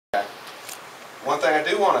One thing I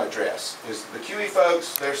do want to address is the QE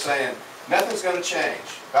folks, they're saying nothing's going to change.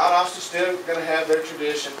 Valdosta's still going to have their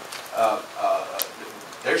tradition.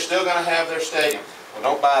 They're still going to have their stadium. Well,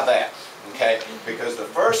 don't buy that, okay? Because the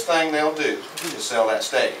first thing they'll do is sell that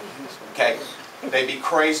stadium, okay? They'd be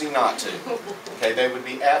crazy not to, okay? They would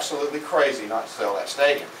be absolutely crazy not to sell that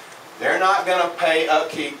stadium. They're not going to pay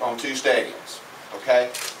upkeep on two stadiums,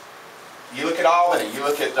 okay? You look at Albany, you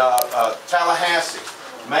look at Tallahassee,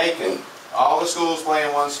 Macon, all the schools play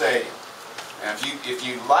in one stadium. Now, if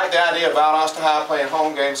you like the idea of Valdosta High playing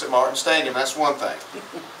home games at Martin Stadium, that's one thing.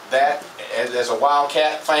 That, as a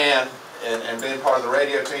Wildcat fan and being part of the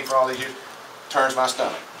radio team for all these years, turns my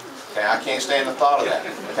stomach. Okay, I can't stand the thought of that.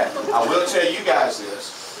 Okay, I will tell you guys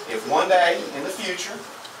this: if one day in the future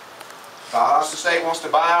Valdosta State wants to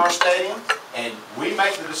buy our stadium, and we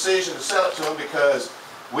make the decision to sell it to them because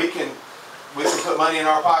we can put money in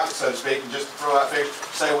our pocket, so to speak, and just throw out figures,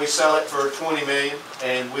 say we sell it for $20 million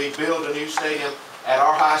and we build a new stadium at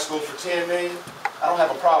our high school for $10 million, I don't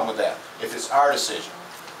have a problem with that if it's our decision.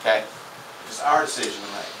 Okay, if it's our decision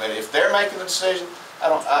to make. But if they're making the decision,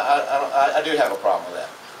 I do have a problem with that.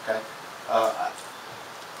 Okay,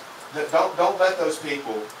 don't let those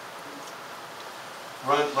people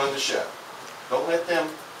run the show. Don't let them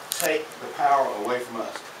take the power away from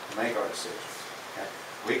us to make our decisions. Okay?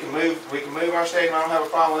 We can move our stadium. I don't have a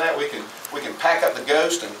problem with that. We can pack up the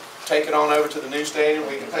ghost and take it on over to the new stadium.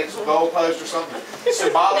 We can take some goalposts or something that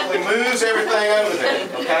symbolically moves everything over there.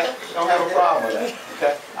 Okay, don't have a problem with that.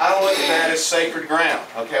 Okay, I don't look at that as sacred ground.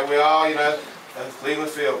 Okay, we all, you know,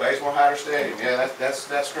 Cleveland Field, Bazemore Hyder Stadium. Yeah,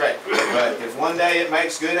 that's great. But if one day it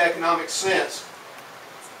makes good economic sense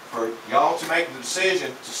for y'all to make the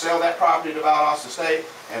decision to sell that property to Valdosta State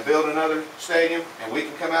and build another stadium, and we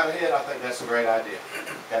can come out ahead, I think that's a great idea.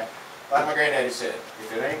 Okay? Like my granddaddy said,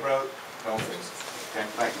 if it ain't broke, don't fix it. Okay?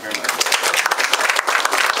 Thank you very much.